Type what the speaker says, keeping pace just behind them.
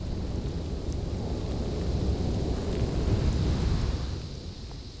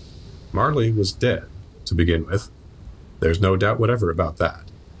Marley was dead, to begin with. There's no doubt whatever about that.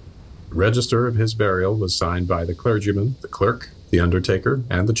 The register of his burial was signed by the clergyman, the clerk, the undertaker,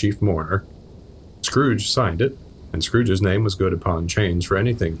 and the chief mourner. Scrooge signed it, and Scrooge's name was good upon chains for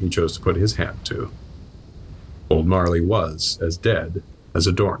anything he chose to put his hand to. Old Marley was as dead as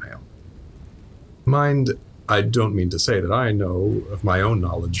a doornail. Mind, I don't mean to say that I know of my own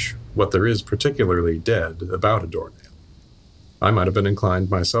knowledge what there is particularly dead about a doornail. I might have been inclined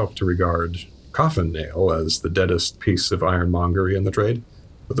myself to regard coffin nail as the deadest piece of ironmongery in the trade,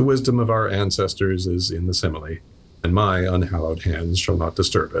 but the wisdom of our ancestors is in the simile, and my unhallowed hands shall not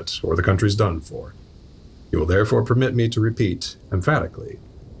disturb it, or the country's done for. You will therefore permit me to repeat, emphatically,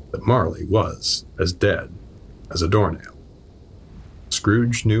 that Marley was as dead as a doornail.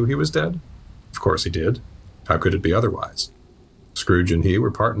 Scrooge knew he was dead? Of course he did. How could it be otherwise? Scrooge and he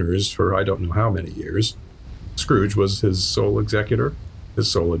were partners for I don't know how many years. Scrooge was his sole executor,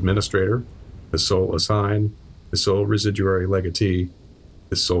 his sole administrator, his sole assign, his sole residuary legatee,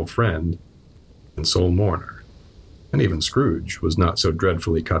 his sole friend, and sole mourner. And even Scrooge was not so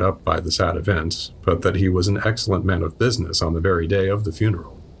dreadfully cut up by the sad event, but that he was an excellent man of business on the very day of the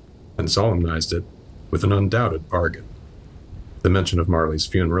funeral, and solemnized it with an undoubted bargain. The mention of Marley's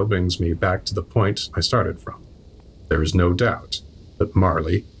funeral brings me back to the point I started from. There is no doubt that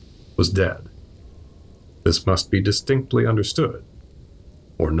Marley was dead. This must be distinctly understood,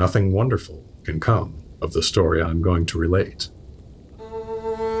 or nothing wonderful can come of the story I'm going to relate.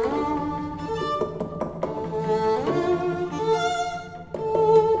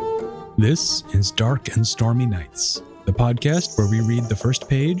 This is Dark and Stormy Nights, the podcast where we read the first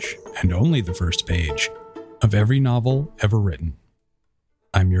page, and only the first page, of every novel ever written.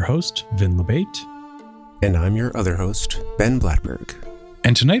 I'm your host, Vin LeBate. And I'm your other host, Ben Blattberg.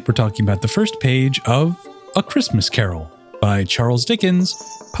 And tonight we're talking about the first page of A Christmas Carol by Charles Dickens,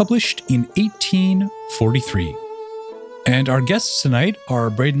 published in 1843. And our guests tonight are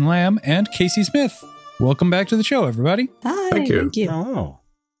Braden Lamb and Kacey Smith. Welcome back to the show, everybody. Hi, Thank you. Oh,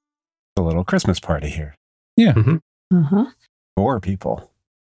 a little Christmas party here. Yeah. Mm-hmm. Uh-huh. 4 people.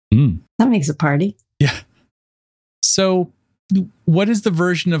 That makes a party. Yeah. So, what is the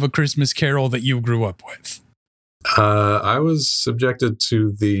version of A Christmas Carol that you grew up with? I was subjected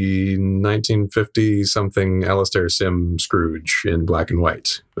to the 1950-something Alastair Sim Scrooge in black and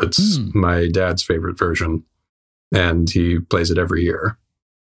white. It's my dad's favorite version, and he plays it every year.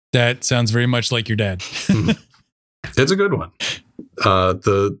 That sounds very much like your dad. It's a good one.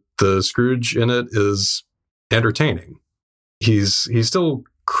 The Scrooge in it is entertaining. He's still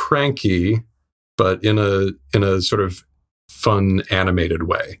cranky, but in a sort of fun, animated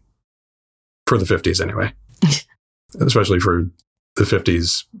way. For the 50s, anyway. Especially for the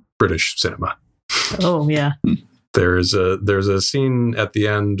 50s British cinema. Oh, yeah. There's a scene at the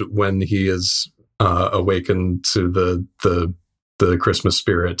end when he is awakened to the Christmas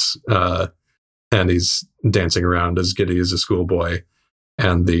spirit, and he's dancing around as giddy as a schoolboy,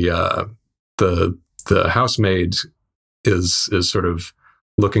 and the housemaid is sort of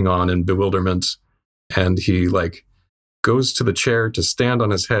looking on in bewilderment, and he goes to the chair to stand on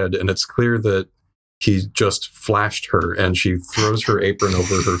his head, and it's clear that he just flashed her, and she throws her apron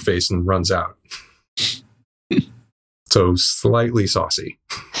over her face and runs out. So slightly saucy.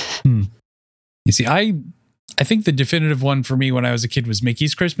 You see, I think the definitive one for me when I was a kid was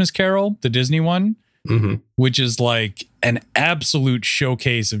Mickey's Christmas Carol, the Disney one, which is like an absolute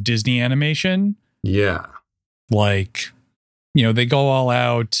showcase of Disney animation. Yeah. They go all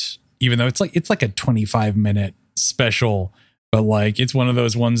out, even though it's like a 25-minute special, but it's one of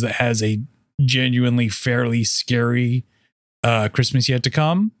those ones that has a genuinely fairly scary Christmas yet to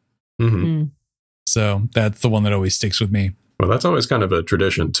come. So that's the one that always sticks with me. Well, that's always kind of a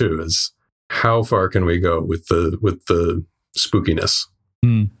tradition too, is how far can we go with the spookiness?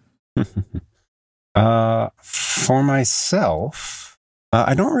 For myself,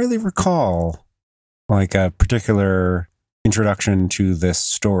 I don't really recall a particular introduction to this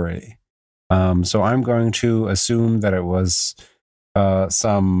story. So I'm going to assume that it was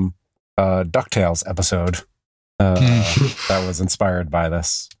some DuckTales episode that was inspired by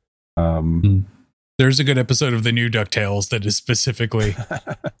this. There's a good episode of the new DuckTales that is specifically...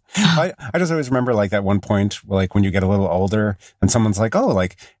 I just always remember at one point, when you get a little older and someone's like, oh,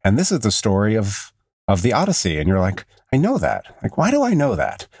 and this is the story of the Odyssey. And you're like, I know that. Why do I know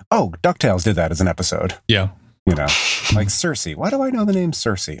that? Oh, DuckTales did that as an episode. Yeah. Cersei. Why do I know the name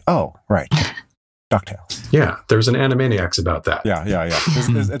Cersei? Oh, right. DuckTales. Yeah, there's an Animaniacs about that. Yeah.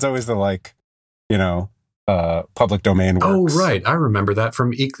 It's always the public domain works. Oh, right. I remember that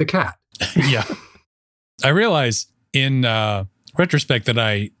from Eek the Cat. Yeah. I realize in retrospect that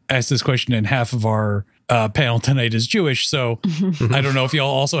I asked this question and half of our panel tonight is Jewish. So I don't know if y'all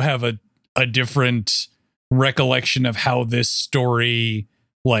also have a different recollection of how this story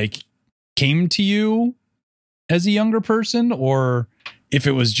like came to you as a younger person, or if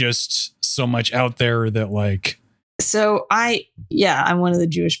it was just so much out there that like. So I'm one of the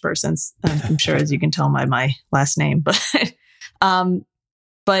Jewish persons. I'm sure, as you can tell by my last name, but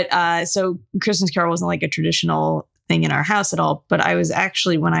so Christmas Carol wasn't like a traditional thing in our house at all. But I was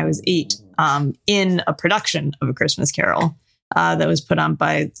actually, when I was 8, in a production of A Christmas Carol that was put on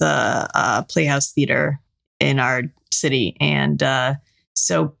by the Playhouse Theater in our city, and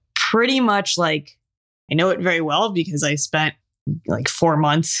so pretty much like I know it very well because I spent like 4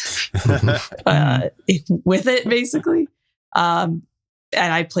 months with it basicly, and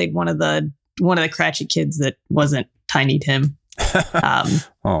I played one of the Cratchit kids that wasn't Tiny Tim.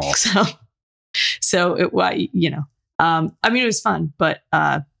 So it, I mean, it was fun, but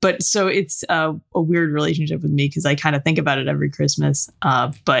so it's a weird relationship with me because I kind of think about it every Christmas,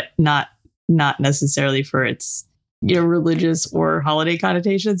 but not necessarily for its religious or holiday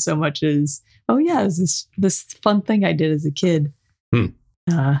connotation so much as, oh yeah, it's this fun thing I did as a kid.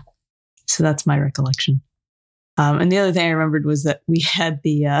 So that's my recollection. And the other thing I remembered was that we had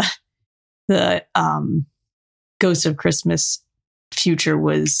the Ghost of Christmas Future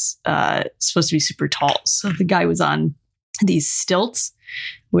was supposed to be super tall. So the guy was on these stilts,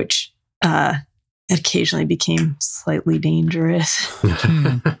 which occasionally became slightly dangerous.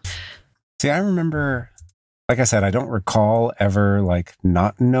 See, I remember, like I said, I don't recall ever like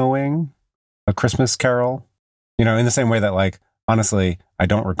not knowing A Christmas Carol, in the same way that like, honestly, I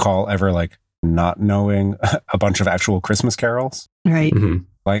don't recall ever like not knowing a bunch of actual Christmas carols. Right. Mm-hmm.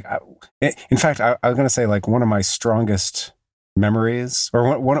 Like, in fact, I was going to say like one of my strongest memories,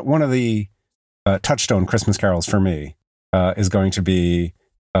 or one of the touchstone Christmas carols for me is going to be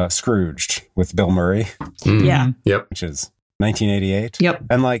Scrooged with Bill Murray. Mm-hmm. Yeah. Yep. Which is 1988. Yep.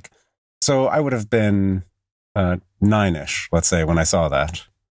 And like, so I would have been 9-ish, let's say, when I saw that.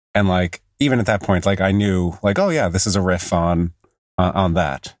 And like, even at that point, like I knew like, oh yeah, this is a riff on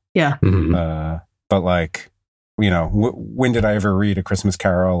that. Yeah. Mm-hmm. But like, when did I ever read A Christmas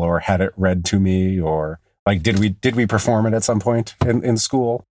Carol or had it read to me, or like, did we perform it at some point in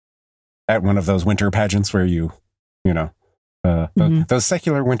school at one of those winter pageants where those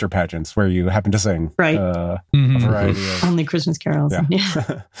secular winter pageants where you happen to sing right. A variety of only Christmas carols.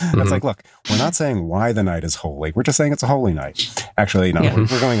 Yeah. It's like, look, we're not saying why the night is holy. We're just saying it's a holy night. Actually, no,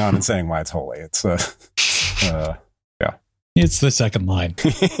 we're going on and saying why it's holy. It's It's the second line.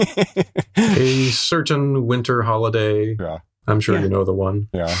 A certain winter holiday. Yeah. I'm sure you know the one.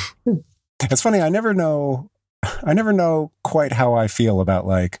 Yeah. It's funny. I never know quite how I feel about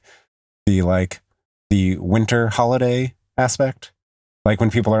the winter holiday aspect. Like when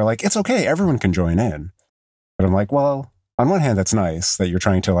people are like, it's okay, everyone can join in. But I'm like, well, on one hand, that's nice that you're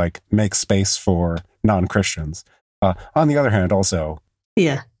trying to like make space for non-Christians. On the other hand, also,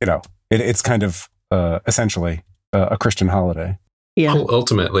 it's kind of essentially a Christian holiday. Yeah.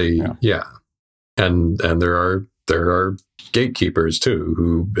 Ultimately, yeah. And there are gatekeepers too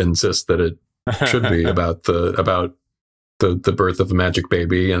who insist that it should be about the birth of a magic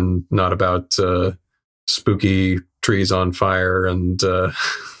baby and not about spooky trees on fire and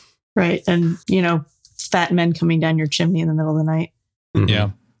right. And fat men coming down your chimney in the middle of the night.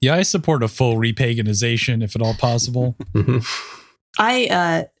 Mm-hmm. Yeah, I support a full repaganization if at all possible.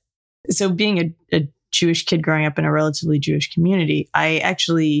 So being a Jewish kid growing up in a relatively Jewish community, I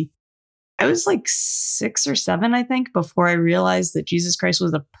was like 6 or 7, I think, before I realized that Jesus Christ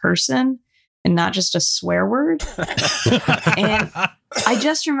was a person and not just a swear word. And I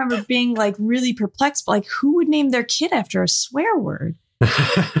just remember being like really perplexed, like who would name their kid after a swear word?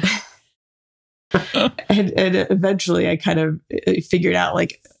 and eventually I kind of figured out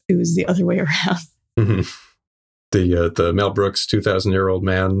like it was the other way around. Mm-hmm. The Mel Brooks 2,000-year-old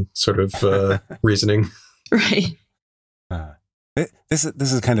man sort of reasoning. Right. This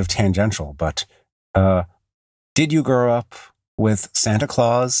is kind of tangential, but did you grow up with Santa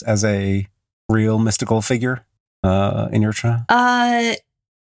Claus as a real mystical figure in your child?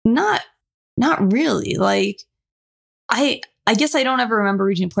 Not really. Like, I guess I don't ever remember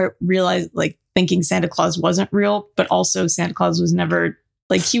reaching a point realize like thinking Santa Claus wasn't real, but also Santa Claus was never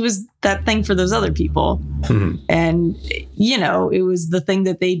like he was that thing for those other people. Mm-hmm. And, it was the thing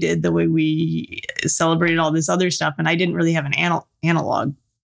that they did the way we celebrated all this other stuff. And I didn't really have an analog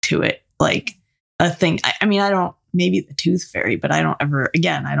to it. Like a thing. I mean, I don't, maybe the Tooth Fairy, but I don't ever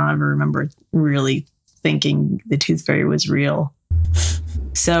remember really thinking the Tooth Fairy was real.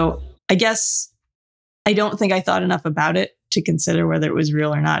 So I guess I don't think I thought enough about it to consider whether it was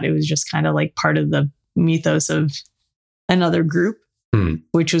real or not. It was just kind of like part of the mythos of another group,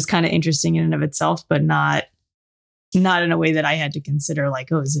 which was kind of interesting in and of itself, but not in a way that I had to consider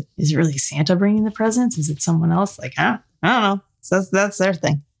like, oh, is it really Santa bringing the presents? Is it someone else? Like, I don't know. So that's their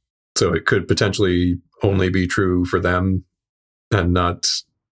thing. So it could potentially only be true for them and not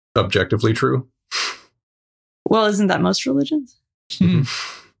objectively true. Well, isn't that most religions?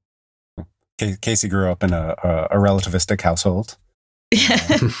 Kacey grew up in a relativistic household.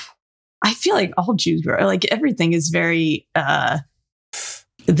 I feel like all Jews grow like everything is very.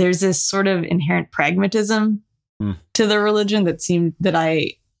 There's this sort of inherent pragmatism to the religion that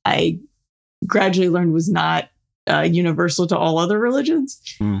I gradually learned was not universal to all other religions.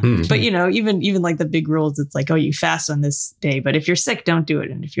 But even like the big rules, it's like, oh, you fast on this day, but if you're sick, don't do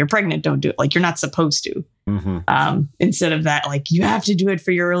it, and if you're pregnant, don't do it. Like you're not supposed to. Instead of that, like you have to do it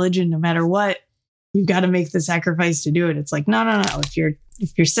for your religion no matter what. You've got to make the sacrifice to do it. It's like no.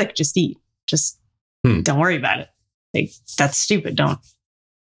 If you're sick, just eat. Just don't worry about it. Like that's stupid.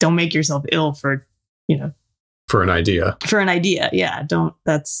 Don't make yourself ill for for an idea. Yeah, don't.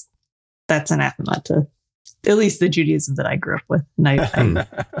 That's anathema to at least the Judaism that I grew up with. And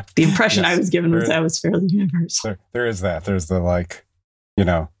the impression I was given was that was fairly universal. There is that. There's the like,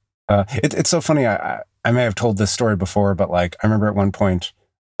 it's so funny. I may have told this story before, but like I remember at one point,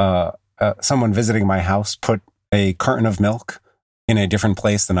 someone visiting my house put a carton of milk in a different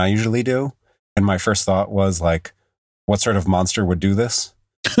place than I usually do, and my first thought was like, what sort of monster would do this?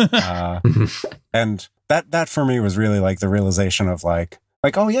 And that for me was really like the realization of like,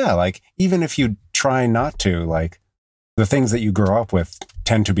 oh yeah, like even if you try not to, like the things that you grow up with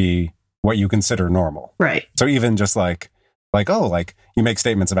tend to be what you consider normal. Right. So even just like, oh, like you make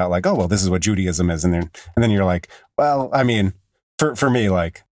statements about like, oh, well, this is what Judaism is. And then you're like, well, I mean, for me,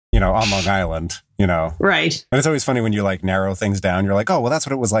 like, on Long Island, Right. And it's always funny when you like narrow things down. You're like, oh, well, that's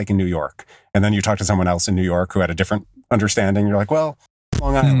what it was like in New York. And then you talk to someone else in New York who had a different understanding. You're like, well,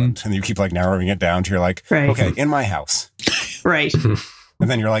 Long Island. And you keep like narrowing it down to you're like, okay, in my house. Right. And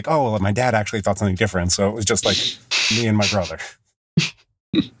then you're like, oh, well, my dad actually thought something different. So it was just like me and my brother.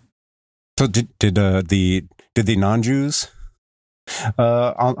 So did the non-Jews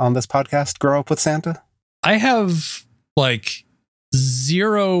on this podcast grow up with Santa? I have like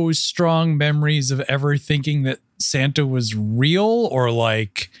zero strong memories of ever thinking that Santa was real or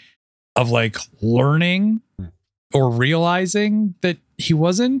like of like learning or realizing that he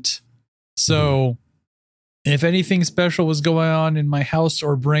wasn't. So if anything special was going on in my house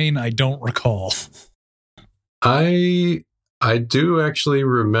or brain, I don't recall. I do actually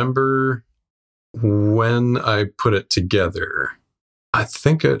remember when I put it together. I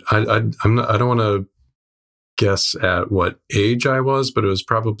think I don't want to guess at what age I was, but it was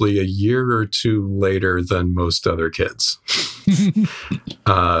probably a year or two later than most other kids.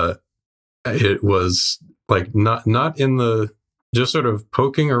 It was like not in the, just sort of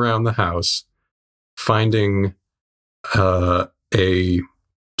poking around the house, finding a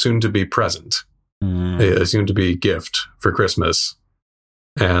soon-to-be present, a soon-to-be gift for Christmas,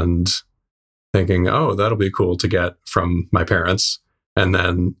 and thinking, oh, that'll be cool to get from my parents. And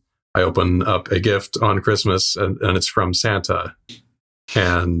then I open up a gift on Christmas, and it's from Santa,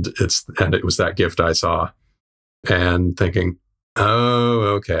 and it was that gift I saw, and thinking, oh,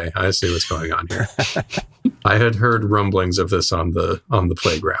 okay, I see what's going on here. I had heard rumblings of this on the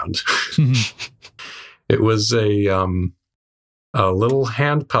playground. It was a little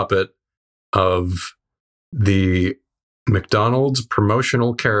hand puppet of the McDonald's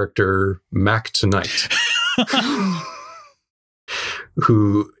promotional character Mac Tonight,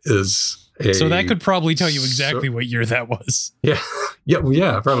 who is so that could probably tell you exactly what year that was. Yeah,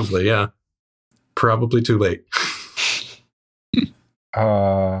 probably, yeah. Probably too late.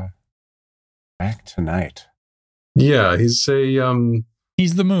 Mac Tonight. Yeah, he's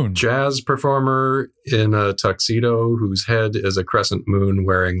the moon jazz performer in a tuxedo whose head is a crescent moon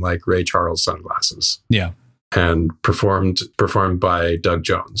wearing like Ray Charles sunglasses. Yeah. And performed by Doug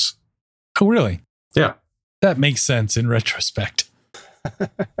Jones. Oh, really? Yeah. That makes sense in retrospect.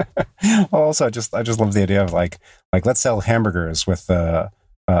 Also, I just love the idea of like let's sell hamburgers with a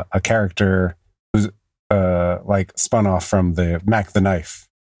character who's like spun off from the Mac the Knife.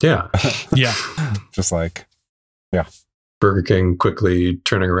 Yeah. Yeah. Just like, yeah. Burger King quickly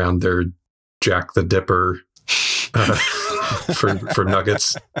turning around their Jack the Dipper for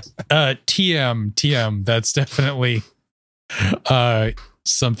nuggets. TM. That's definitely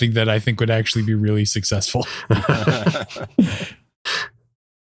something that I think would actually be really successful.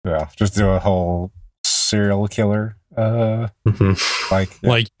 Yeah, just do a whole serial killer. Like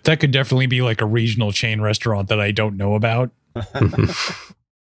that could definitely be like a regional chain restaurant that I don't know about.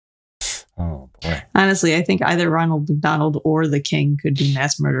 Oh boy. Honestly, I think either Ronald McDonald or the king could be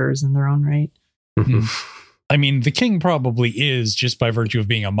mass murderers in their own right. I mean, the king probably is just by virtue of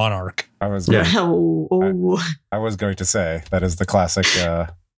being a monarch. I was Yeah. I was going to say that is the classic,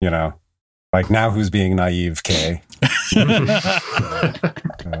 like now who's being naive, Kay.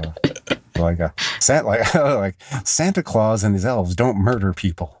 Like Santa Claus and his elves don't murder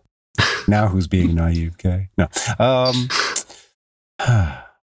people. Now who's being naive, Kay? No.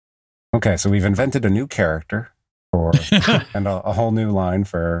 Okay, so we've invented a new character and a whole new line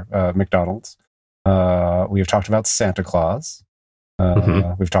for McDonald's. We have talked about Santa Claus.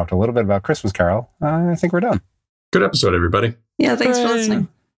 We've talked a little bit about Christmas Carol. I think we're done. Good episode, everybody. Yeah, thanks for listening.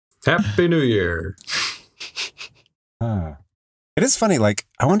 Happy New Year. It is funny, like,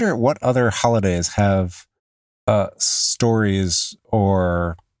 I wonder what other holidays have stories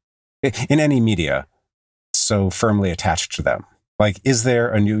or in any media so firmly attached to them. Like, is there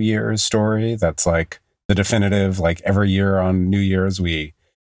a New Year's story that's like the definitive, like every year on New Year's we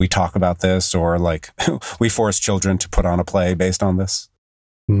talk about this, or like we force children to put on a play based on this?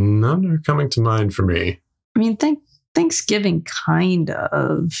 None are coming to mind for me. I mean, Thanksgiving kind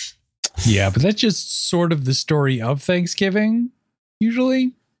of. Yeah, but that's just sort of the story of Thanksgiving,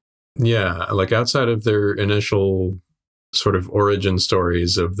 usually. Yeah, like outside of their initial sort of origin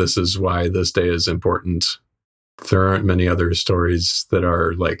stories of this is why this day is important, there aren't many other stories that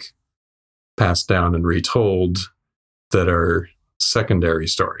are like passed down and retold that are secondary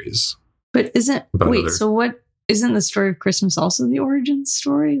stories. But isn't About isn't the story of Christmas also the origin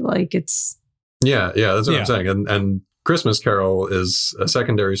story? Like it's Yeah, that's what I'm saying. And Christmas Carol is a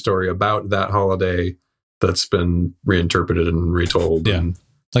secondary story about that holiday that's been reinterpreted and retold. Yeah. And,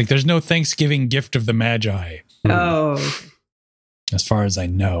 Like there's no Thanksgiving gift of the Magi, oh. as far as I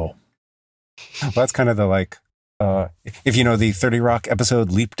know. Well, that's kind of the like, if you know the 30 Rock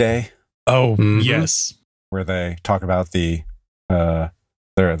episode Leap Day, Oh, yes. where they talk about the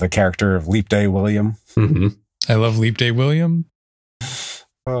character of Leap Day William. I love Leap Day William.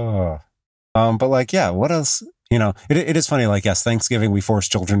 But like, yeah, what else? You know, it is funny. Like, yes, Thanksgiving, we force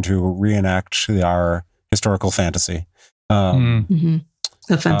children to reenact our historical fantasy.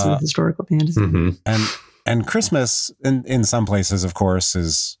 Offensive historical fantasy. And Christmas in some places, of course,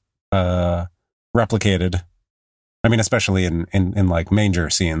 is replicated. I mean, especially in like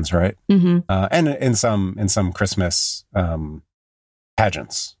manger scenes, right? And in some Christmas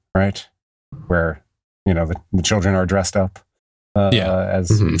pageants, right? Where, you know, the children are dressed up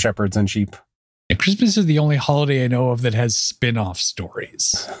as shepherds and sheep. And Christmas is the only holiday I know of that has spin-off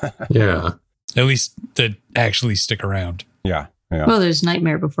stories. Yeah. At least that actually stick around. Yeah. Well, there's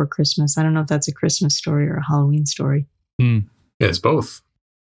Nightmare Before Christmas. I don't know if that's a Christmas story or a Halloween story. It's both.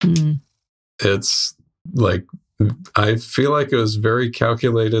 It's like, I feel like it was very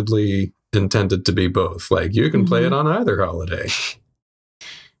calculatedly intended to be both. Like, you can play it on either holiday.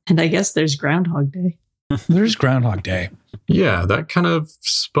 And I guess there's Groundhog Day. There's Groundhog Day. Yeah, that kind of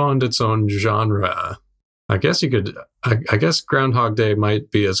spawned its own genre. I guess you could. I guess Groundhog Day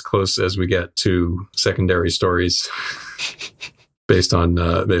might be as close as we get to secondary stories based on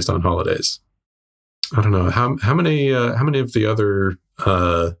holidays. I don't know how many of the other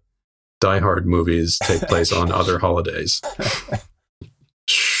Die Hard movies take place on other holidays.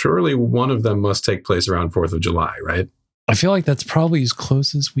 Surely one of them must take place around 4th of July, right? I feel like that's probably as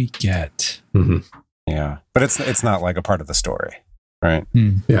close as we get. Yeah, but it's not like a part of the story, right?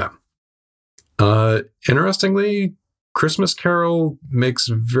 Yeah. Interestingly, Christmas Carol makes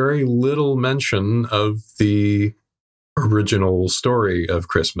very little mention of the original story of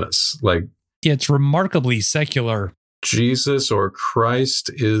Christmas. Like, it's remarkably secular. Jesus or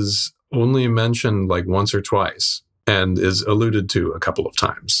Christ is only mentioned like once or twice and is alluded to a couple of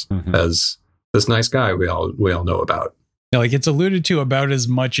times as this nice guy we all know about. Yeah, like it's alluded to about as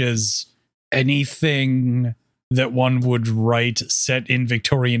much as anything that one would write set in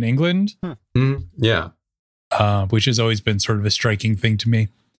Victorian England. Yeah. Which has always been sort of a striking thing to me.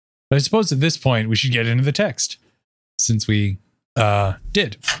 But I suppose at this point we should get into the text, since we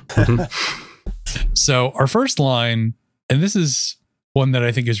did. So our first line, and this is one that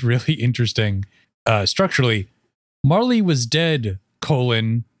I think is really interesting structurally. Marley was dead,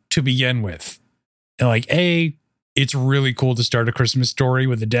 to begin with. And like, it's really cool to start a Christmas story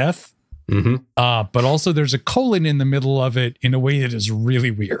with a death. But also there's a colon in the middle of it in a way that is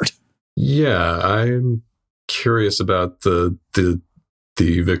really weird. Yeah, I'm curious about the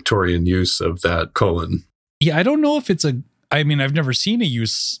Victorian use of that colon. Yeah, I don't know if it's I mean, I've never seen a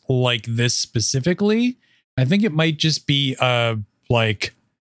use like this specifically. I think it might just be like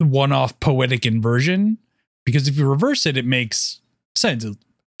one-off poetic inversion because if you reverse it, it makes sense.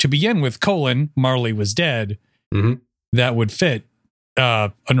 To begin with, Marley was dead. Mm-hmm. That would fit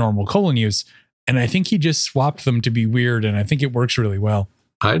a normal colon use. And I think he just swapped them to be weird, and I think it works really well.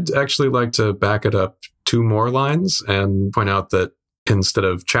 I'd actually like to back it up 2 more lines and point out that instead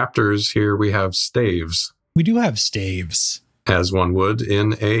of chapters here, we have staves. We do have staves. As one would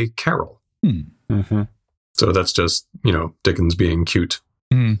in a carol. Mm-hmm. So that's just, Dickens being cute.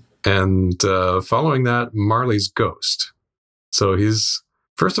 Mm. And following that, Marley's ghost. So he's,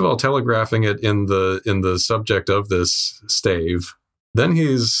 first of all, telegraphing it in the subject of this stave. Then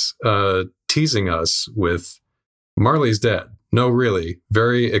he's teasing us with Marley's dead. No, really,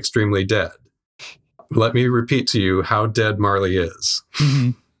 very extremely dead. Let me repeat to you how dead Marley is.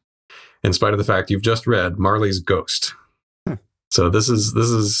 Mm-hmm. In spite of the fact you've just read Marley's ghost. So this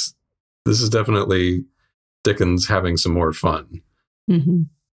is definitely Dickens having some more fun. Mm-hmm.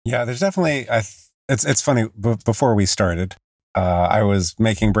 Yeah, there's definitely. It's funny. Before we started, I was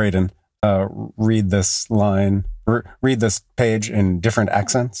making Braden read this line, read this page in different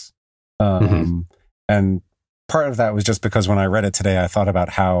accents, and part of that was just because when I read it today, I thought about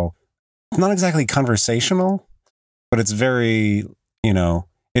how it's not exactly conversational, but it's very,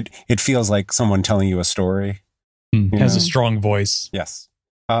 it feels like someone telling you a story. Has a strong voice. Yes.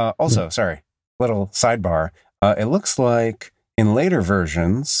 Also, sorry, little sidebar. It looks like in later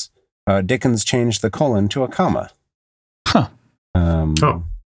versions, Dickens changed the colon to a comma. Huh.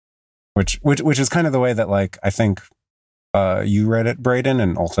 Which is kind of the way that, like, I think you read it, Braden,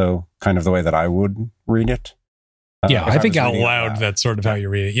 and also kind of the way that I would read it. Yeah, I think out loud, that's sort of how you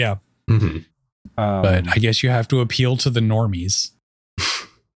read it. Yeah. Mm-hmm. But I guess you have to appeal to the normies.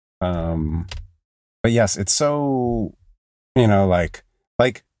 But yes, it's so, like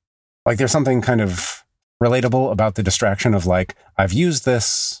there's something kind of relatable about the distraction of, like, I've used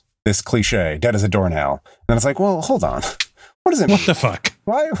this cliche, dead as a doornail. And it's like, well, hold on. What does it mean? What the fuck?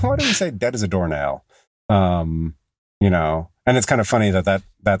 Why do we say dead as a doornail? And it's kind of funny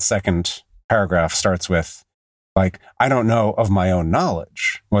that second paragraph starts with, like, I don't know of my own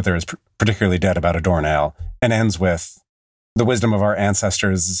knowledge what there is particularly dead about a doornail, and ends with, the wisdom of our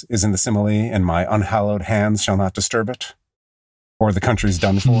ancestors is in the simile, and my unhallowed hands shall not disturb it, or the country's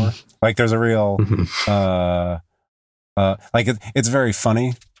done for. Like, there's a real, it's very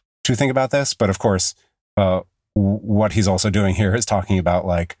funny to think about this, but of course, what he's also doing here is talking about,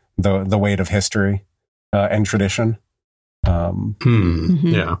 like, the weight of history and tradition.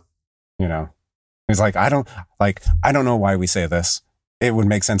 Yeah. He's like, I don't know why we say this. It would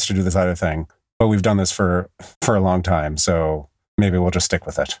make sense to do this other thing, but we've done this for a long time, so maybe we'll just stick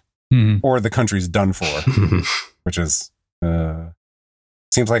with it. Or the country's done for, which is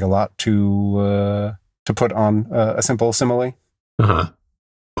seems like a lot to put on a simple simile.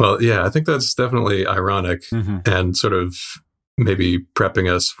 Well, yeah, I think that's definitely ironic and sort of maybe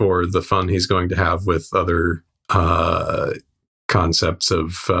prepping us for the fun he's going to have with other concepts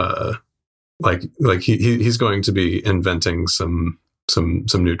of like he's going to be inventing some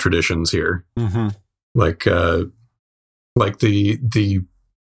new traditions here, like the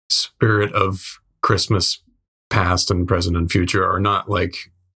spirit of Christmas past and present and future are not,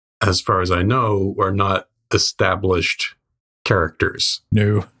 like, as far as I know, are not established characters.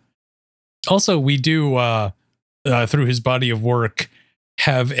 No. Also, we do through his body of work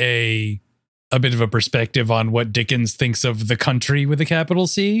have a bit of a perspective on what Dickens thinks of the country with a capital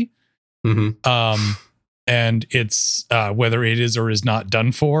C. And it's whether it is or is not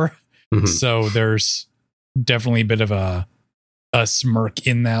done for. So there's definitely a bit of a smirk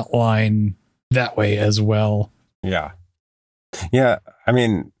in that line that way as well. Yeah. I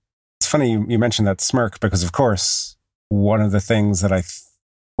mean, it's funny you mentioned that smirk, because of course, one of the things that I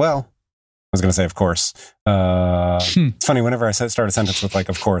was going to say, of course, it's funny whenever I start a sentence with, like,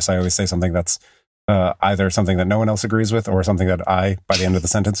 of course, I always say something that's either something that no one else agrees with or something that I, by the end of the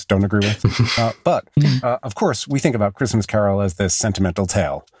sentence, don't agree with. But of course, we think about Christmas Carol as this sentimental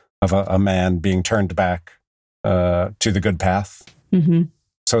tale of a man being turned back to the good path.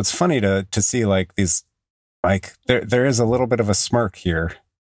 So it's funny to see, like, these, like, there is a little bit of a smirk here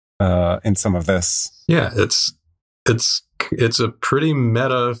in some of this. Yeah, it's a pretty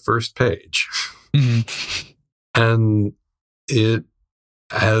meta first page. And it,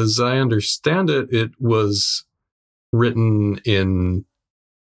 as I understand it, it was written in,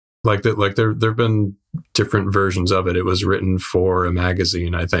 like, there have been different versions of it. It was written for a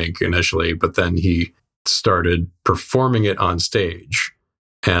magazine, I think, initially, but then he started performing it on stage.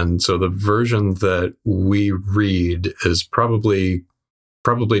 And so the version that we read is probably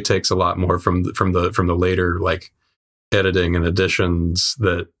takes a lot more from the later, like, editing and additions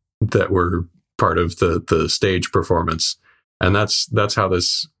that were part of the stage performance. And that's how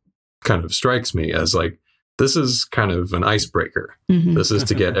this kind of strikes me as like, this is kind of an icebreaker. Mhm. This is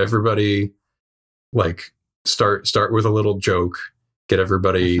to get everybody like start with a little joke, get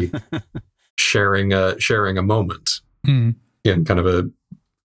everybody sharing a moment Mm. in kind of a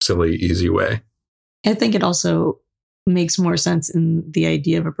silly, easy way. I think it also makes more sense in the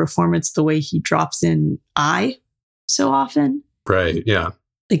idea of a performance the way he drops in I so often. Right. Yeah.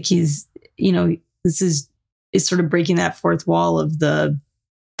 Like he's, this is sort of breaking that fourth wall of the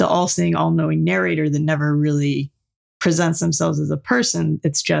all-seeing, all-knowing narrator that never really presents themselves as a person.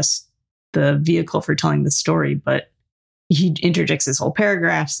 It's just the vehicle for telling the story. But he interjects this whole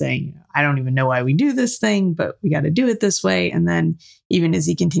paragraph saying, I don't even know why we do this thing, but we got to do it this way. And then even as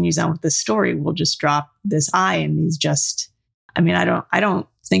he continues on with the story, we'll just drop this I, and he's just, I don't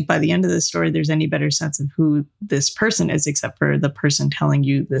think by the end of the story, there's any better sense of who this person is, except for the person telling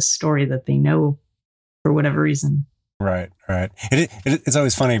you this story that they know for whatever reason. Right. It's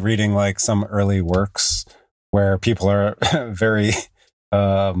always funny reading like some early works where people are very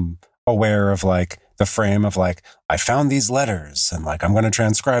aware of like the frame of like, I found these letters and like I'm going to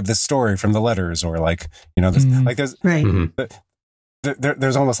transcribe this story from the letters, or like, this, like there's Right.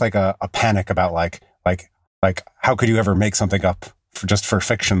 there's almost like a panic about like how could you ever make something up for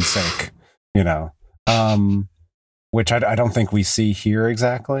fiction's sake, which I don't think we see here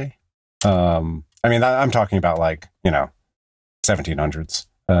exactly. I'm talking about like, 1700s.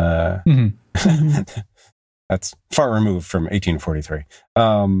 That's far removed from 1843.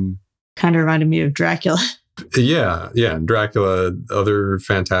 Kind of reminded me of Dracula. Yeah. And Dracula, other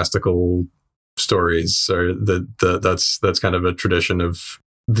fantastical stories are that's kind of a tradition of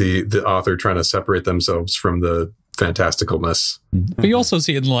the author trying to separate themselves from the fantasticalness. But you also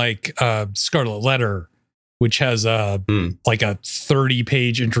see it in like Scarlet Letter, which has like a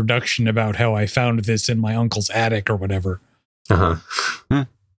 30-page introduction about how I found this in my uncle's attic or whatever.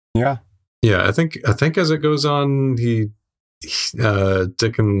 Yeah. Yeah, I think as it goes on,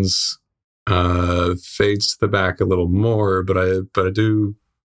 Dickens fades to the back a little more, but I do,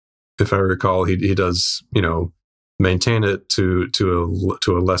 if I recall, he does maintain it to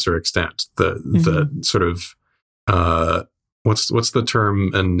a lesser extent. The sort of what's the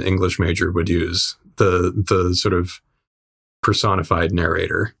term an English major would use? The sort of personified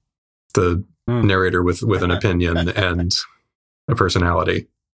narrator, the narrator with an opinion and a personality.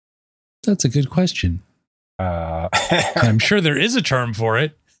 That's a good question. I'm sure there is a term for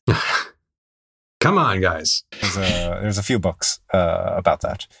it. Come on, guys. There's a few books about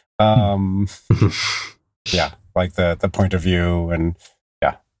that. Yeah, like the point of view, and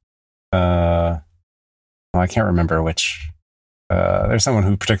yeah. I can't remember which. There's someone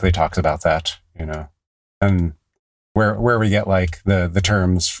who particularly talks about that, and where we get like the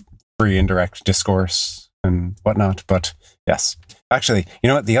terms free and direct discourse and whatnot. But yes, actually, you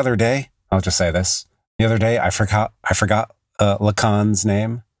know what? The other day, I'll just say this. The other day, I forgot Lacan's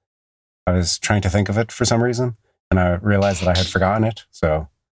name. I was trying to think of it for some reason, and I realized that I had forgotten it. So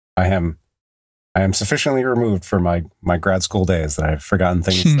I am sufficiently removed from my grad school days that I've forgotten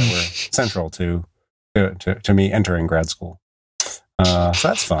things that were central to me entering grad school. So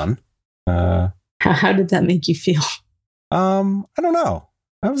that's fun. How did that make you feel? I don't know.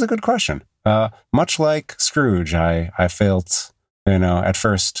 That was a good question. Much like Scrooge, I felt, at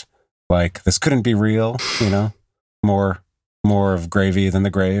first, like this couldn't be real, more of gravy than the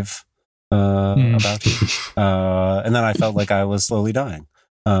grave, about you. And then I felt like I was slowly dying.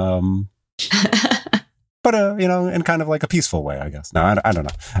 But, in kind of like a peaceful way, I guess. No, I don't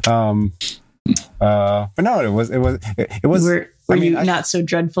know. But no, it was. Were you not so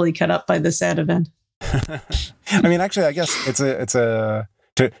dreadfully cut up by the sad event? Actually, I guess it's to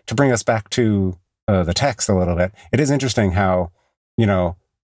bring us back to the text a little bit. It is interesting how,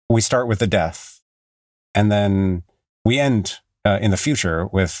 we start with the death, and then we end in the future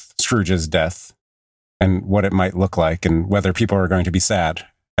with Scrooge's death and what it might look like, and whether people are going to be sad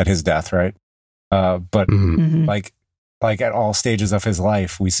at his death, right? But like at all stages of his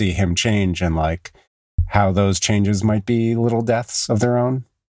life, we see him change, and like how those changes might be little deaths of their own.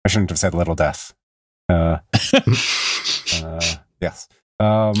 I shouldn't have said little death. Yes.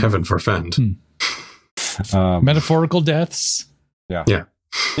 Heaven forfend. Metaphorical deaths. Yeah.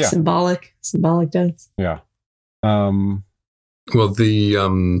 Symbolic deaths. Yeah. Well, the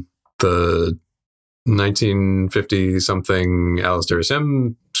 1950 something Alistair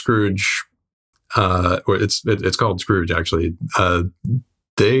Sim Scrooge, or it's called Scrooge actually.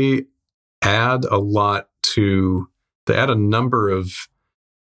 They add a number of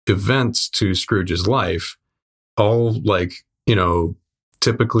events to Scrooge's life, all like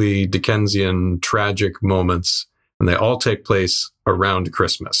typically Dickensian tragic moments, and they all take place around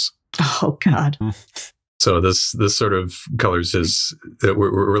Christmas. Oh God. So this sort of colors his.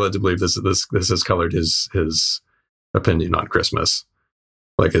 We're led to believe this has colored his opinion on Christmas.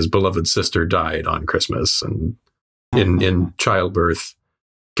 Like his beloved sister died on Christmas, and in childbirth,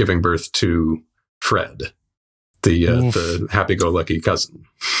 giving birth to Fred, the happy-go-lucky cousin.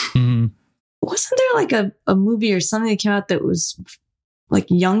 Mm-hmm. Wasn't there like a movie or something that came out that was like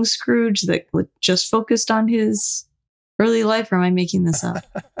Young Scrooge that just focused on his early life? Or am I making this up?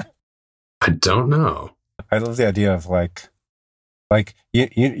 I don't know. I love the idea of like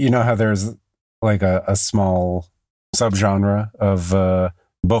you know how there's like a small subgenre of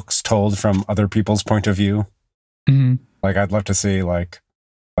books told from other people's point of view. Mm-hmm. Like I'd love to see like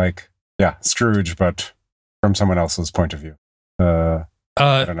Scrooge, but from someone else's point of view. I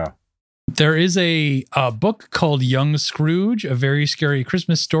don't know. There is a book called Young Scrooge, A Very Scary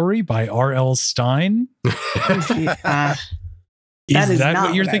Christmas Story by R.L. Stein. Is that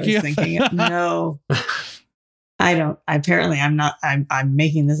what you're thinking of? No. I don't. Apparently, I'm not. I'm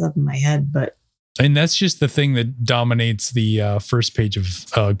making this up in my head, but. And that's just the thing that dominates the first page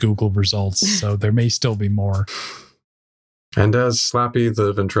of Google results. So there may still be more. And as Slappy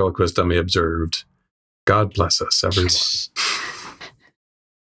the ventriloquist dummy observed, God bless us, everyone.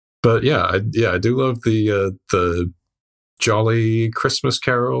 But I do love the Jolly Christmas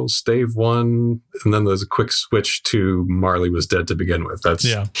Carol, Stave 1, and then there's a quick switch to Marley Was Dead to begin with.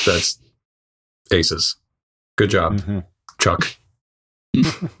 That's aces. Good job, Chuck.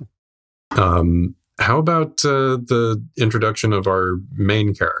 How about the introduction of our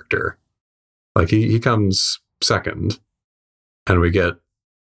main character? Like he comes second, and we get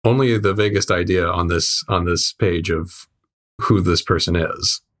only the vaguest idea on this page of who this person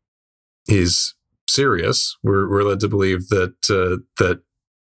is. He's serious. We're led to believe that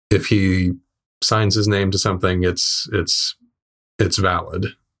if he signs his name to something, it's valid.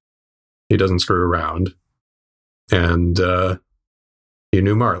 He doesn't screw around. And he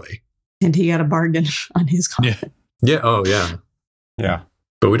knew Marley. And he got a bargain on his comment. Yeah. Oh, yeah. Yeah.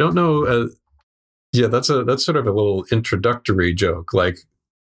 But we don't know. That's sort of a little introductory joke. Like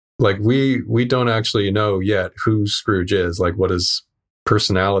we don't actually know yet who Scrooge is, like what his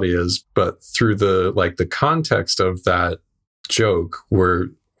personality is. But through the context of that joke, we're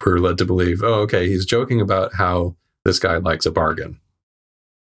led to believe, oh, okay, he's joking about how this guy likes a bargain.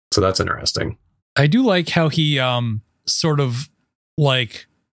 So that's interesting. I do like how he sort of like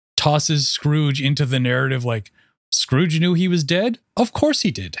tosses Scrooge into the narrative. Like, Scrooge knew he was dead? Of course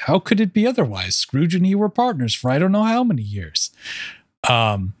he did. How could it be otherwise? Scrooge and he were partners for I don't know how many years.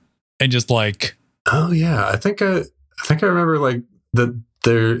 And just like, oh yeah, I think I remember like that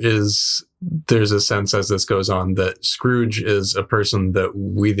there's a sense as this goes on that Scrooge is a person that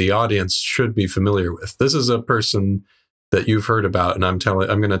we, the audience, should be familiar with. This is a person that you've heard about, and I'm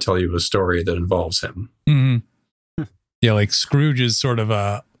going to tell you a story that involves him. Mm-hmm. Yeah, like Scrooge is sort of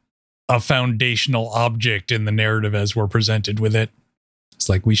a foundational object in the narrative as we're presented with it. It's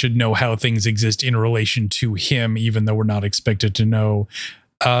like we should know how things exist in relation to him, even though we're not expected to know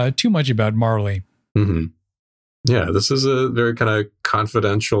too much about Marley. Mm-hmm. Yeah, this is a very kind of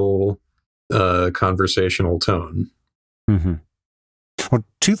confidential, conversational tone. Mm-hmm. Well,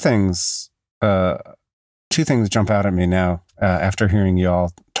 two things jump out at me now after hearing you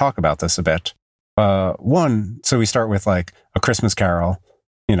all talk about this a bit. One, so we start with like a Christmas Carol,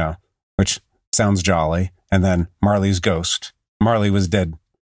 which sounds jolly, and then Marley's ghost. Marley was dead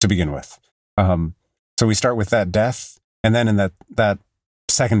to begin with. So we start with that death, and then in that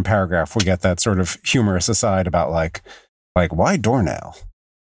second paragraph, we get that sort of humorous aside about like why doornail,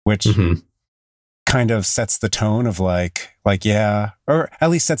 which kind of sets the tone of like yeah, or at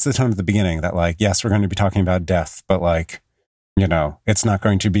least sets the tone at the beginning that like, yes, we're going to be talking about death, but like, it's not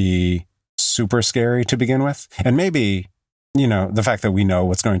going to be super scary to begin with. And maybe, the fact that we know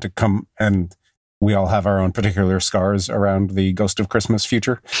what's going to come, and we all have our own particular scars around the Ghost of Christmas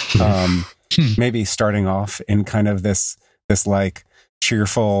future. Maybe starting off in kind of this like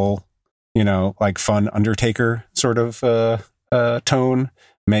cheerful, like fun Undertaker sort of tone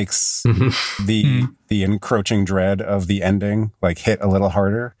makes the encroaching dread of the ending like hit a little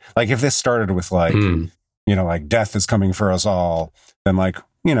harder. Like if this started with like, like death is coming for us all, then like,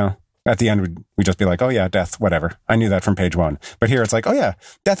 at the end we'd just be like, oh yeah, death, whatever. I knew that from page 1. But here it's like, oh yeah,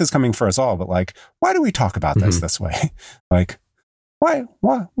 death is coming for us all. But like, why do we talk about this way? Like, why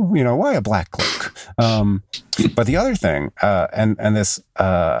a black cloak? But the other thing, and this,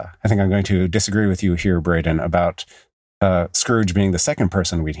 I think I'm going to disagree with you here, Braden, about Scrooge being the second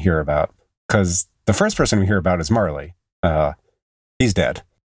person we'd hear about, because the first person we hear about is Marley. He's dead.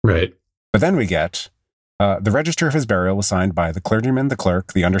 Right. But then we get the register of his burial was signed by the clergyman, the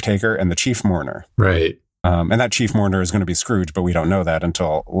clerk, the undertaker, and the chief mourner. Right. And that chief mourner is going to be Scrooge, but we don't know that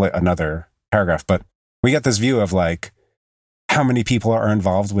until another paragraph. But we get this view of like how many people are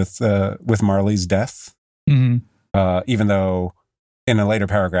involved with Marley's death. Mm-hmm. Even though in a later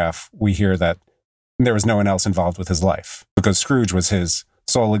paragraph, we hear that there was no one else involved with his life because Scrooge was his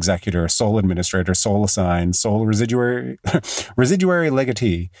sole executor, sole administrator, sole assigned, sole residuary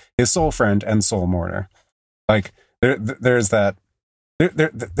legatee, his sole friend, and sole mourner. Like there's that.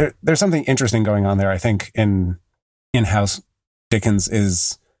 There's something interesting going on there. I think in how Dickens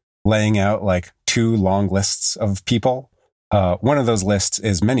is laying out like two long lists of people. One of those lists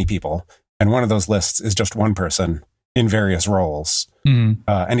is many people, and one of those lists is just one person in various roles. Mm-hmm.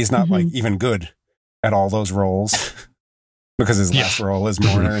 And he's not like even good at all those roles because his last role is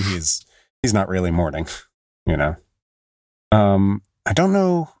mourner, and he's not really mourning, you know. I don't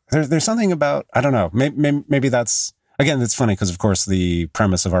know. There's something about, I don't know. Maybe that's, again, it's funny because of course the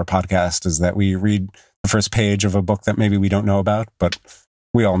premise of our podcast is that we read the first page of a book that maybe we don't know about, but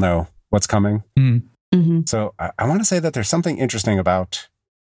we all know what's coming. Mm-hmm. So I want to say that there's something interesting about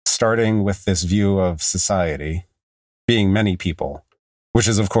starting with this view of society being many people, which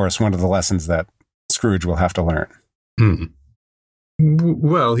is of course one of the lessons that Scrooge will have to learn.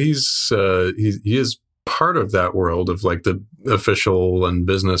 Well, he is part of that world of like the official and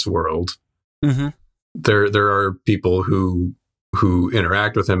business world. Mm-hmm. There are people who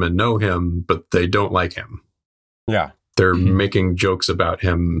interact with him and know him, but they don't like him. Yeah. They're making jokes about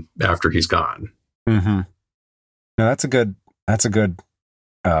him after he's gone. Mm-hmm. No, that's a good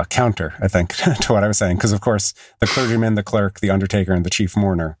counter, I think, to what I was saying. Because of course, the clergyman, the clerk, the undertaker, and the chief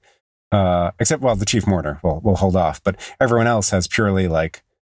mourner, except the chief mourner, we'll hold off. But everyone else has purely like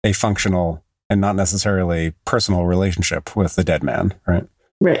a functional and not necessarily personal relationship with the dead man, right?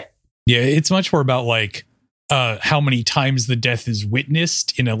 Right. Yeah, it's much more about like how many times the death is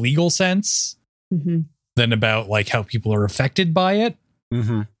witnessed in a legal sense than about like how people are affected by it,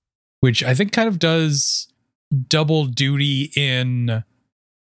 which I think kind of does double duty in,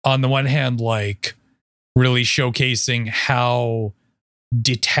 on the one hand, like really showcasing how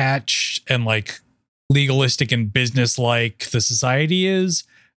detached and like legalistic and business-like the society is,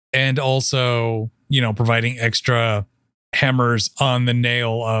 and also, you know, providing extra hammers on the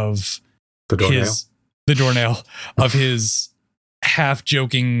nail of the doornail of his half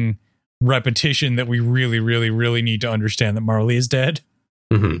joking repetition that we really, really, really need to understand that Marley is dead.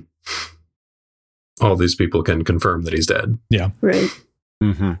 Mm-hmm. All these people can confirm that he's dead. Yeah. Right.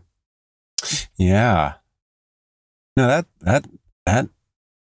 Mm-hmm. Yeah. No,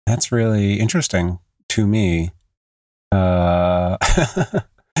 that's really interesting to me. I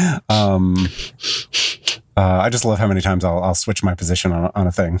just love how many times I'll switch my position on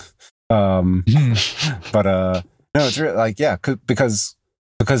a thing. But no, it's really like, yeah, because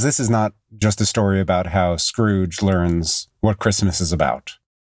this is not just a story about how Scrooge learns what Christmas is about,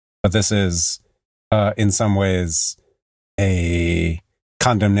 but this is in some ways a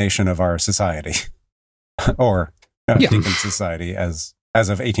condemnation of our society or Dickens society as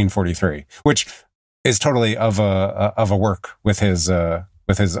of 1843, which is totally of a work with his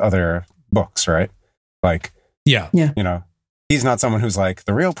other books, right? Like, yeah, you know, he's not someone who's like,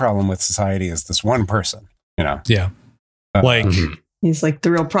 the real problem with society is this one person, you know? Yeah. Like, he's like,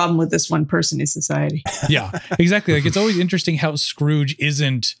 the real problem with this one person is society. Yeah, exactly. Like, it's always interesting how Scrooge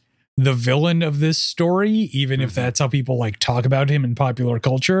isn't the villain of this story, even if that's how people like talk about him in popular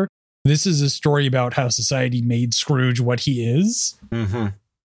culture. This is a story about how society made Scrooge what he is. Mm-hmm.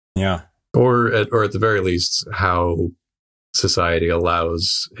 Yeah. Or at the very least, how society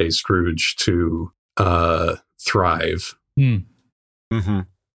allows a Scrooge to thrive. Mm-hmm.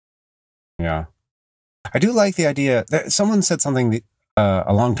 Yeah. I do like the idea that someone said something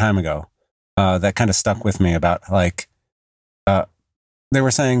a long time ago that kind of stuck with me about like, they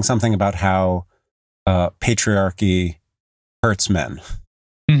were saying something about how patriarchy hurts men.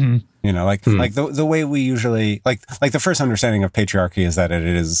 Mm-hmm. You know, like the way we usually like the first understanding of patriarchy is that it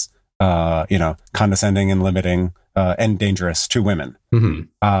is you know, condescending and limiting and dangerous to women. Mm-hmm.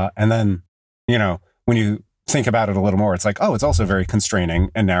 And then, you know, when you think about it a little more, it's like, oh, it's also very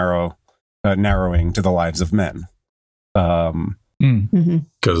constraining and narrowing to the lives of men.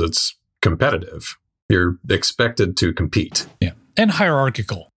 Because it's competitive. You're expected to compete. Yeah. And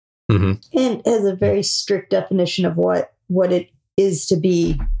hierarchical. Mm-hmm. And has a very strict definition of what it is to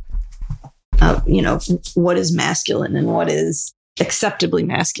be, you know, what is masculine and what is acceptably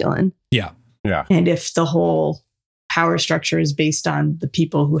masculine. Yeah. Yeah. And if the whole power structure is based on the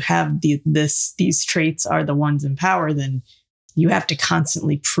people who have these traits are the ones in power, then you have to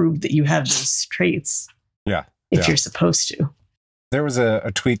constantly prove that you have those traits. Yeah. If you're supposed to. There was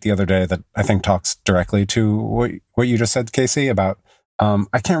a tweet the other day that I think talks directly to what you just said, Kacey, about,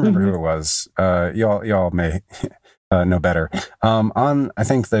 I can't remember who it was. Y'all may know better. On, I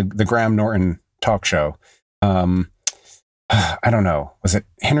think, the Graham Norton talk show, I don't know, was it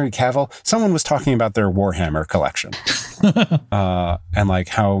Henry Cavill? Someone was talking about their Warhammer collection and like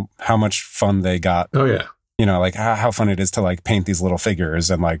how much fun they got. Oh, yeah. You know, like how fun it is to like paint these little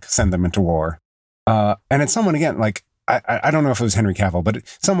figures and like send them into war. And it's someone, again, like, I don't know if it was Henry Cavill, but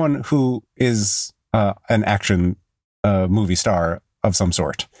someone who is an action movie star of some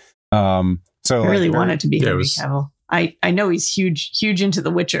sort. So I really want it to be Henry was, Cavill. I know he's huge into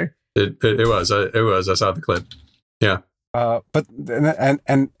The Witcher. It was. I saw the clip. Yeah. But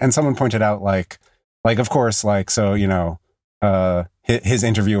and someone pointed out like of course, like, so, you know, his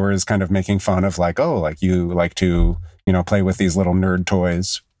interviewer is kind of making fun of like, oh, like you like to, you know, play with these little nerd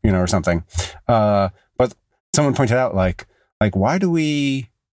toys, you know, or something. But someone pointed out like why do we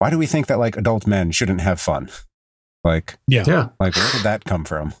think that like adult men shouldn't have fun? Like, yeah. Like, where did that come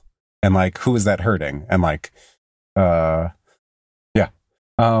from? And like, who is that hurting? And like, yeah.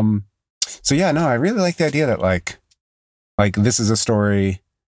 So yeah, no, I really like the idea that like this is a story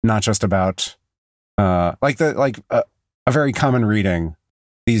not just about a very common reading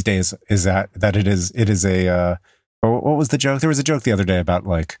these days is that it is a what was the joke? There was a joke the other day about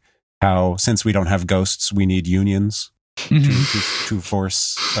like how since we don't have ghosts, we need unions to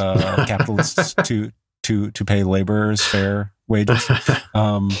force capitalists to pay laborers fair wages.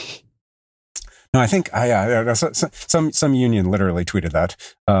 No, I think some union literally tweeted that,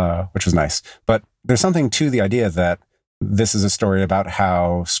 which was nice. But there's something to the idea that this is a story about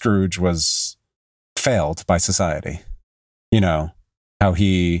how Scrooge was failed by society. You know, how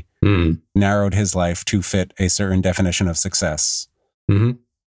he narrowed his life to fit a certain definition of success. Mm-hmm.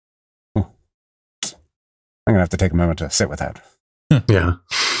 I'm going to have to take a moment to sit with that. Yeah.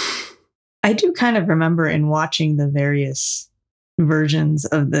 I do kind of remember in watching the various versions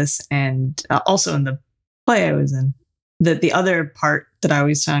of this and also in the play I was in, that the other part that I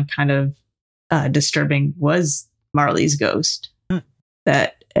always found kind of disturbing was Marley's ghost.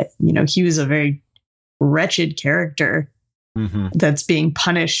 That, you know, he was a very wretched character that's being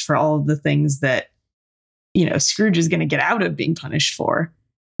punished for all of the things that, you know, Scrooge is going to get out of being punished for.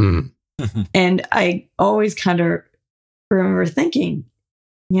 And I always kind of remember thinking,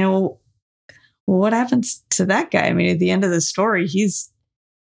 you know, what happens to that guy? I mean, at the end of the story, he's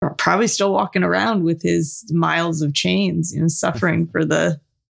probably still walking around with his miles of chains, you know, suffering for the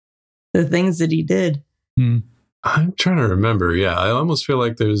things that he did. I'm trying to remember. Yeah, I almost feel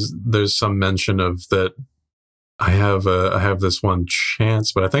like there's some mention of that. I have this one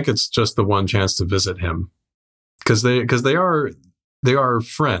chance, but I think it's just the one chance to visit him because they are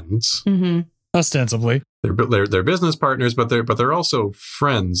friends. Ostensibly, they're business partners, but they're also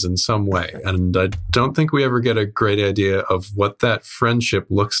friends in some way. And I don't think we ever get a great idea of what that friendship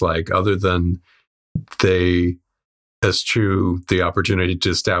looks like, other than they eschew the opportunity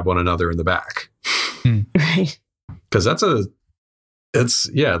to stab one another in the back. Right. Because that's an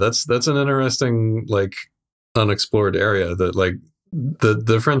interesting, like, unexplored area that, like,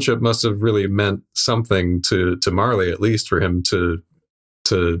 the friendship must have really meant something to Marley, at least for him to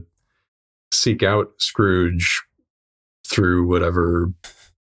seek out Scrooge through whatever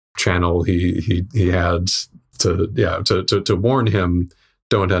channel he had to warn him,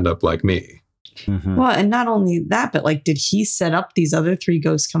 don't end up like me. Well, and not only that, but like, did he set up these other three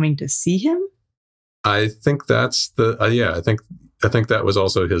ghosts coming to see him? I think that's I think that was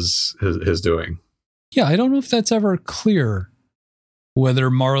also his doing. Yeah, I don't know if that's ever clear whether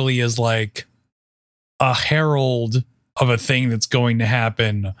Marley is like a herald of a thing that's going to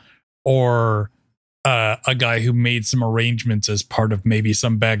happen, or a guy who made some arrangements as part of maybe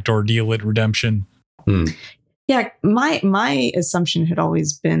some backdoor deal at Redemption. Yeah, my assumption had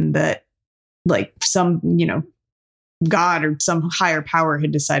always been that, like, some, you know, God or some higher power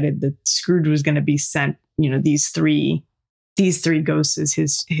had decided that Scrooge was going to be sent, you know, these three ghosts as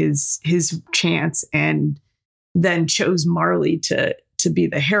his chance, and then chose Marley to be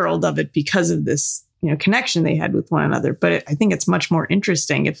the herald of it because of this, you know, connection they had with one another. But I think it's much more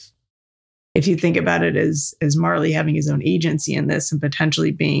interesting if you think about it as Marley having his own agency in this and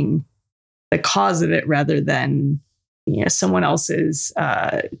potentially being the cause of it, rather than, you know, someone else's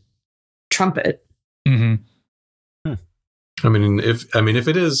trumpet. I mean, if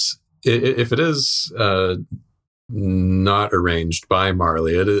it is not arranged by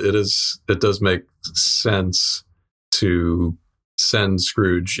Marley, it does make sense to send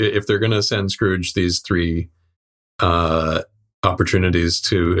Scrooge, if they're going to send Scrooge these three opportunities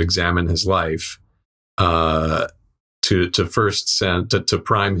to examine his life, to first send to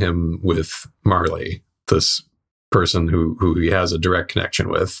prime him with Marley, this person who he has a direct connection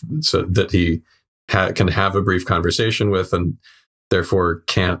with, so that he can have a brief conversation with, and therefore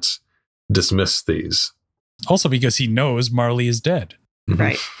can't dismiss these. Also because he knows Marley is dead.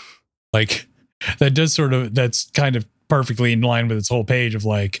 Right. Like that's kind of perfectly in line with its whole page of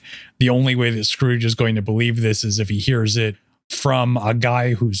like, the only way that Scrooge is going to believe this is if he hears it from a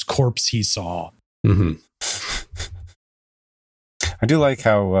guy whose corpse he saw. Mm-hmm. I do like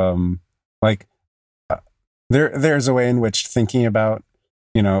how there's a way in which thinking about,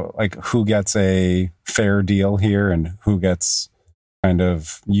 like who gets a fair deal here and who gets kind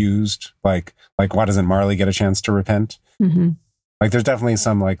of used, like why doesn't Marley get a chance to repent? Mm-hmm. Like there's definitely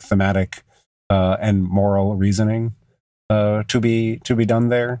some like thematic and moral reasoning to be done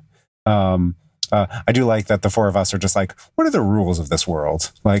there. I do like that the four of us are just like, what are the rules of this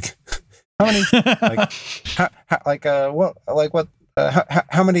world? Like how many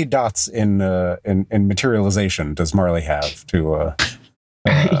how many dots in materialization does Marley have to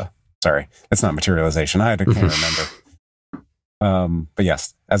sorry, it's not materialization. I can't remember. But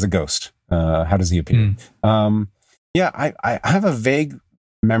yes, as a ghost, how does he appear? I have a vague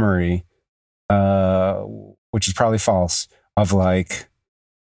memory, which is probably false, of like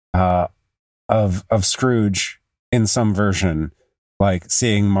of Scrooge in some version, like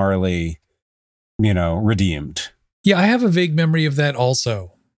seeing Marley, redeemed. Yeah, I have a vague memory of that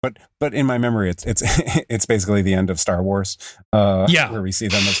also. But in my memory, it's basically the end of Star Wars, where we see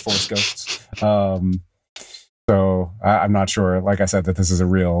them as Force ghosts. So I'm not sure, like I said, that this is a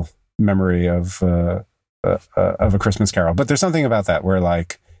real memory of A Christmas Carol. But there's something about that where,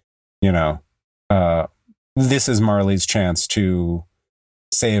 like, this is Marley's chance to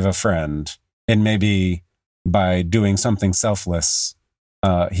save a friend, and maybe by doing something selfless,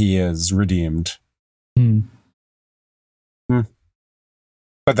 he is redeemed.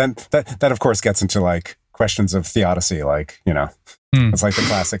 But then that of course gets into like questions of theodicy, like, it's like the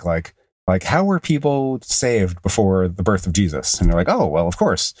classic, like how were people saved before the birth of Jesus? And you're like, oh, well, of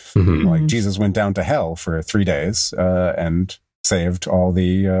course, like Jesus went down to hell for 3 days and saved all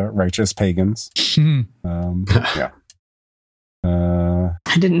the righteous pagans. Yeah.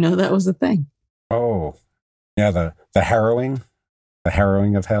 I didn't know that was a thing. Oh, yeah, the harrowing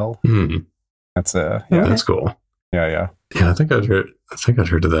of hell. That's that's cool. Yeah. I think I'd heard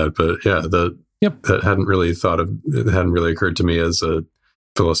of that, but yeah, that hadn't really occurred to me as a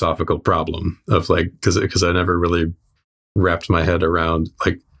philosophical problem of like, because I never really wrapped my head around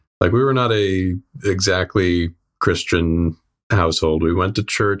like we were not a exactly Christian household. We went to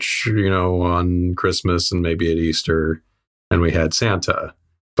church, on Christmas and maybe at Easter, and we had Santa.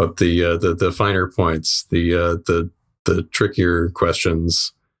 But the finer points, the trickier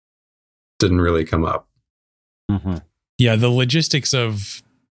questions didn't really come up. Mm-hmm. Yeah, the logistics of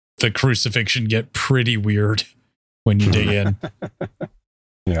the crucifixion get pretty weird when you dig in.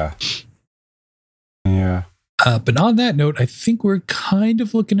 Yeah. But on that note, I think we're kind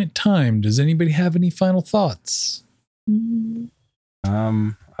of looking at time. Does anybody have any final thoughts?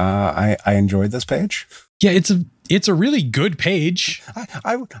 I enjoyed this page. Yeah, it's a really good page.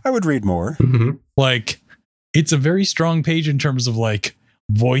 I would read more. Mm-hmm. Like, it's a very strong page in terms of like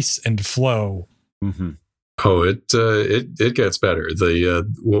voice and flow. Mm-hmm. Oh, it gets better.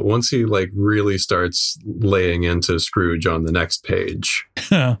 Once he like really starts laying into Scrooge on the next page.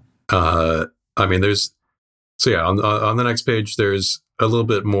 I mean, on the next page, there's a little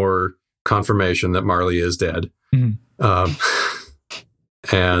bit more confirmation that Marley is dead. Mm-hmm.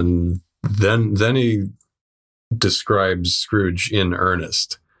 And then he describes Scrooge in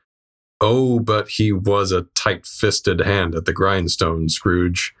earnest. Oh, but he was a tight-fisted hand at the grindstone,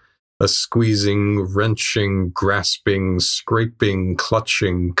 Scrooge. A squeezing, wrenching, grasping, scraping,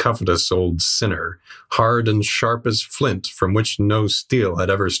 clutching, covetous old sinner, hard and sharp as flint, from which no steel had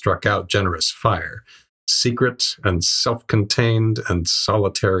ever struck out generous fire, secret and self-contained and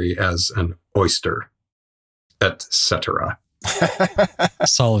solitary as an oyster, etc.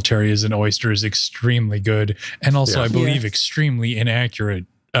 Solitary as an oyster is extremely good, and also I believe extremely inaccurate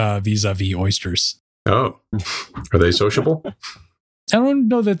vis-a-vis oysters. Oh, are they sociable? I don't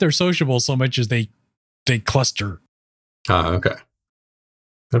know that they're sociable so much as they cluster. Okay.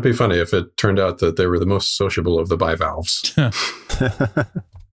 That'd be funny if it turned out that they were the most sociable of the bivalves.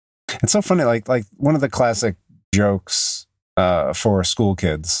 It's so funny, like one of the classic jokes for school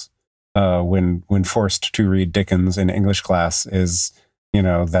kids when forced to read Dickens in English class is,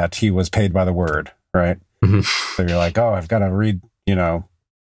 that he was paid by the word, right? Mm-hmm. So you're like, oh, I've got to read,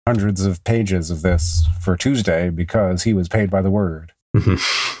 hundreds of pages of this for Tuesday because he was paid by the word.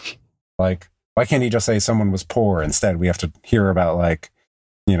 Like, why can't he just say someone was poor? Instead, we have to hear about, like,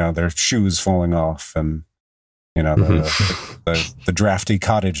 their shoes falling off and, the drafty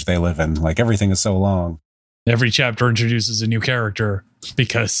cottage they live in. Like, everything is so long. Every chapter introduces a new character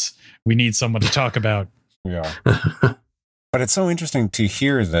because we need someone to talk about. Yeah. But it's so interesting to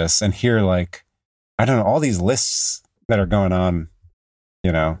hear this and hear, like, I don't know, all these lists that are going on,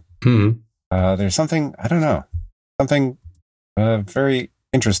 there's something, I don't know, something very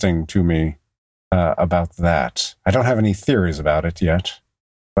interesting to me about that. I don't have any theories about it yet,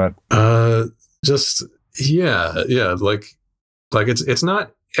 but like it's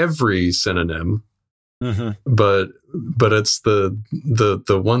not every synonym, but it's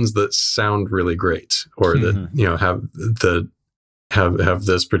the ones that sound really great, or that have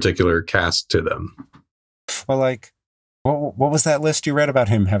this particular cast to them. Well, like, what was that list you read about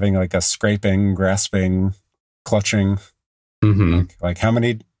him having, like, a scraping, grasping, clutching? Like how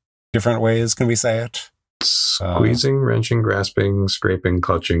many different ways can we say it? Squeezing, wrenching, grasping, scraping,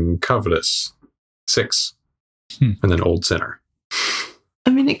 clutching, covetous. 6. And then old sinner. I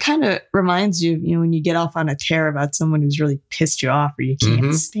mean, it kind of reminds you, when you get off on a tear about someone who's really pissed you off or you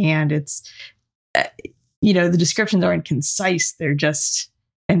can't stand. It's, the descriptions aren't concise. They're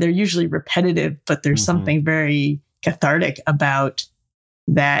and they're usually repetitive, but there's something very cathartic about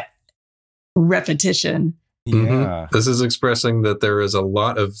that repetition. Yeah. This is expressing that there is a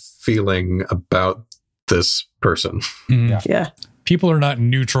lot of feeling about this person. Yeah. People are not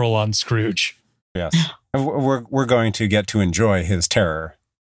neutral on Scrooge. Yes. We're going to get to enjoy his terror.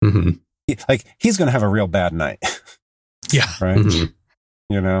 He's going to have a real bad night. Yeah. Right?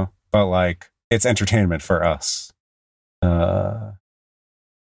 But, like, it's entertainment for us.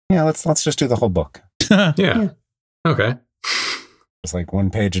 Let's just do the whole book. Yeah. Okay. It's like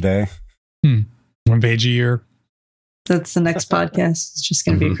 1 page a day. 1 page a year. That's the next podcast. It's just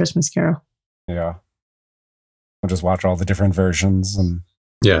going to be a Christmas Carol. Yeah. We'll just watch all the different versions and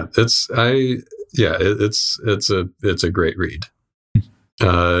it's a great read.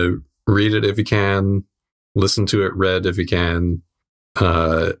 Read it if you can. Listen to it read if you can.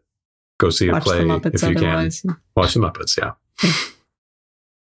 Go see it play if you can. Watch the Muppets, yeah.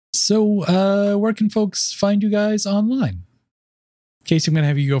 So, where can folks find you guys online? Kacey, I'm going to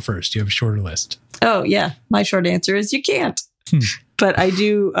have you go first. You have a shorter list. Oh, yeah. My short answer is you can't. But I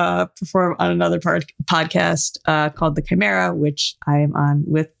do perform on another podcast called The Chimera, which I am on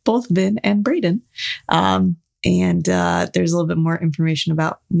with both Vin and Braden. And there's a little bit more information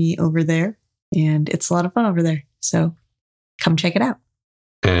about me over there. And it's a lot of fun over there. So come check it out.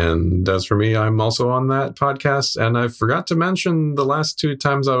 And as for me, I'm also on that podcast. And I forgot to mention the last 2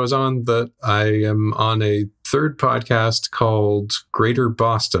 times I was on that I am on a third podcast called Greater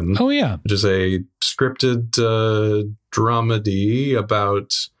Boston. Oh, yeah. Which is a scripted dramedy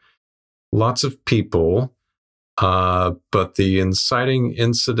about lots of people. But the inciting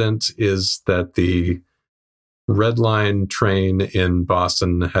incident is that the Red Line train in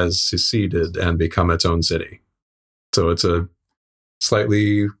Boston has seceded and become its own city. So it's a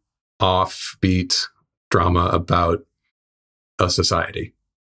slightly offbeat drama about a society.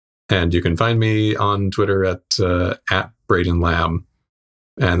 And you can find me on Twitter at Braden Lamb.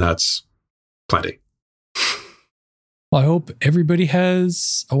 And that's plenty. Well, I hope everybody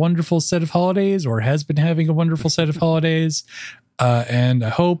has a wonderful set of holidays or has been having a wonderful set of holidays. And I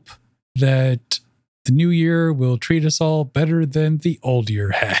hope that the new year will treat us all better than the old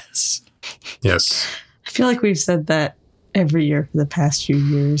year has. Yes. I feel like we've said that every year for the past few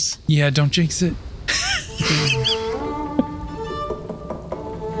years. Yeah, don't jinx it.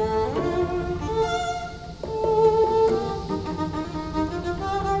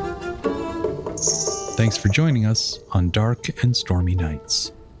 Thanks for joining us on Dark and Stormy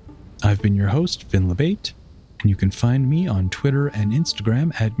Nights. I've been your host, Vin LeBate, and you can find me on Twitter and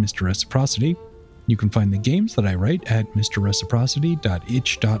Instagram at Mr. Reciprocity. You can find the games that I write at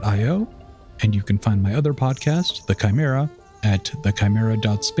mrreciprocity.itch.io, and you can find my other podcast, The Chimera, at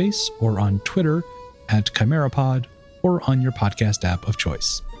thechimera.space or on Twitter at ChimeraPod or on your podcast app of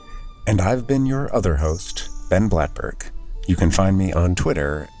choice. And I've been your other host, Ben Blattberg. You can find me on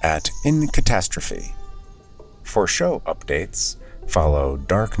Twitter at InCatastrophe. For show updates, follow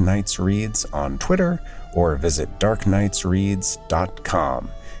Dark Knights Reads on Twitter or visit darkknightsreads.com,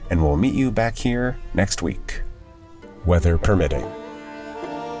 and we'll meet you back here next week, weather permitting.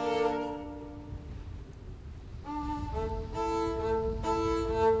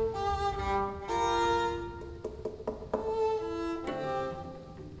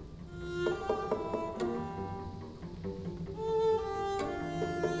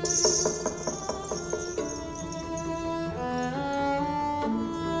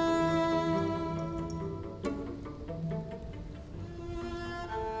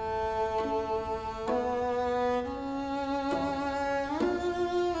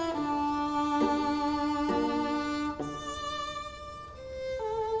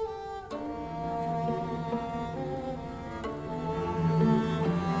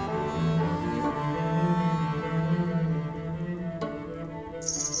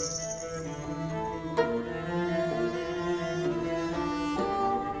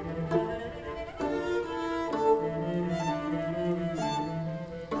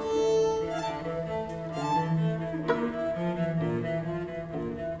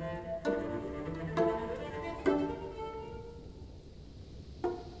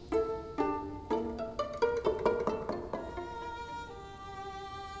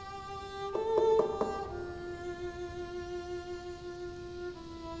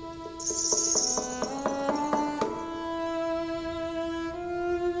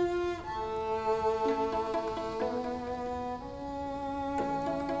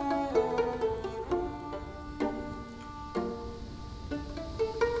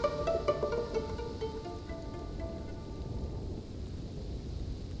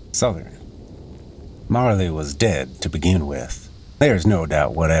 Southern. Marley was dead to begin with. There's no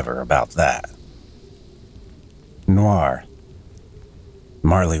doubt whatever about that. Noir.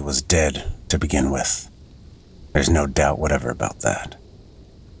 Marley was dead to begin with. There's no doubt whatever about that.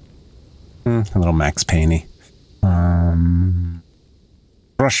 A little Max Payne-y.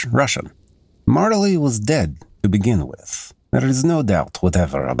 Russian. Marley was dead to begin with. There is no doubt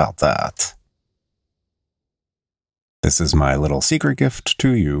whatever about that. This is my little secret gift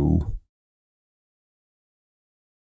to you.